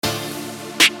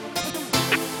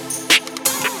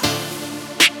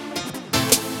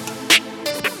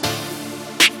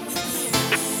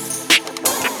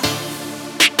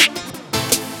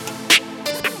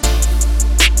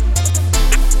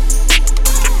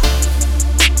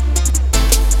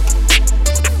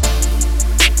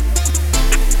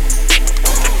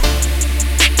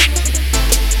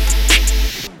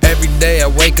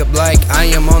wake up like I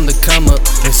am on the come up.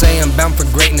 They say I'm bound for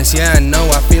greatness, yeah I know,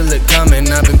 I feel it coming.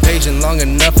 I've been patient long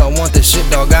enough, I want this shit,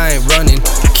 dog, I ain't running.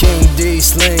 King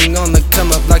D-Sling on the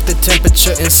come up like the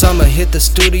temperature in summer. Hit the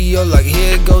studio like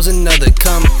here goes another.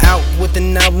 Come out with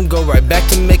an album, go right back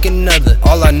to make another.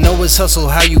 All I know is hustle,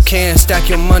 how you can stack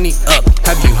your money up.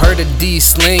 Have you heard of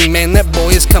D-Sling? Man, that boy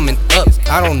is coming up.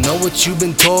 I don't know what you've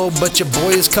been told, but your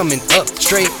boy is coming up.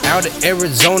 Straight out of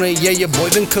Arizona, yeah, your boy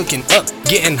been cooking up.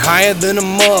 Getting higher than a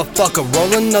motherfucker,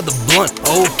 roll another blunt.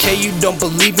 Okay, you don't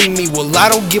believe in me, well I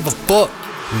don't give a fuck.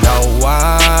 No,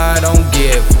 I don't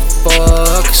give a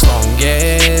fuck, as long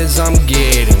as I'm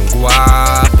getting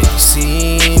guap. If you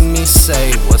see me,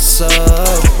 say what's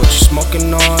up. What you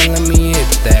smoking on, let me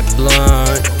hit that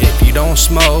blunt. If you don't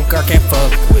smoke, I can't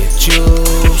fuck with you.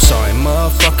 Sorry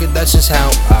motherfucker, that's just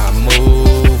how I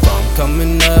move. I'm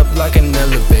coming up like an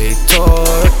elevator.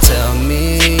 Tell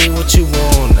me what you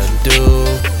wanna do.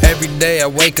 Every day I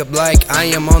wake up like I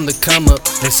am on the come up.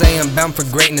 They say I'm bound for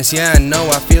greatness, yeah I know,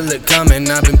 I feel it coming.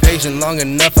 I've been patient long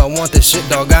enough, I want this shit,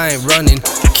 dog, I ain't running.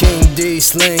 King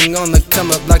D-Sling on the come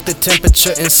up like the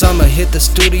temperature in summer. Hit the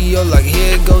studio like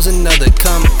here goes another.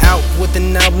 Come out with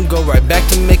an album, go right back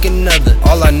to make another.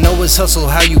 All I know is hustle,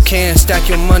 how you can stack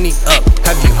your money up.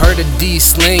 Have you heard of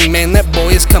D-Sling? Man, that boy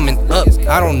is coming up.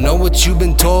 I don't know what you've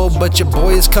been told, but your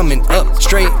boy is coming up.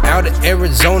 Straight out of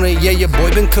Arizona, yeah, your boy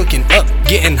been cooking up.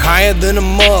 Getting higher than a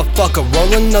motherfucker,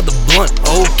 roll another blunt.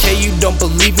 Okay, you don't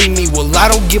believe in me, well I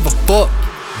don't give a fuck.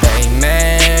 They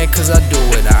mad cause I do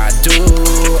what I do.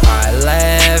 I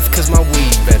laugh cause my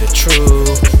weed better true.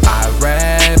 I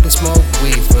rap and smoke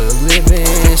weed for a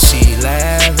living. She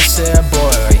laugh and said,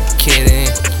 boy, are you kidding?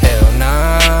 Hell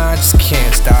nah, I just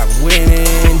can't stop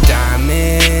winning.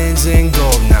 Diamonds and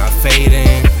gold not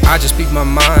fading. I just speak my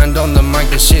mind on the mic,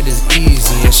 this shit is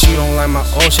easy. And she don't like my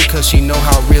old shit cause she know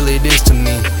how real it is to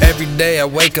me. Every day I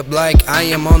wake up like I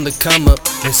am on the come up.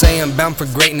 They say I'm bound for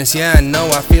greatness, yeah I know,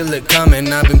 I feel it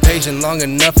coming. I've been patient long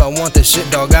enough, I want this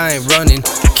shit, dog, I ain't running.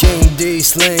 King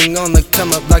D-Sling on the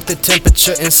come up like the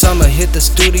temperature in summer. Hit the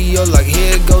studio like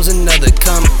here goes another.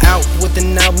 Come out with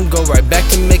an album, go right back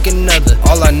to make another.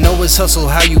 All I know is hustle,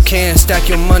 how you can stack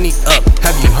your money up.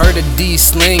 Have you heard of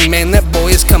D-Sling? Man, that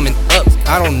boy is coming up.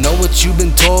 I don't know what you've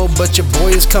been told, but your boy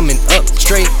is coming up.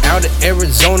 Straight out of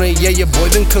Arizona, yeah, your boy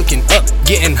been cooking up.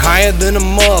 Getting higher than a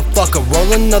motherfucker,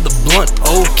 roll another blunt.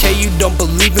 Okay, you don't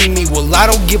believe in me, well I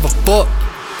don't give a fuck.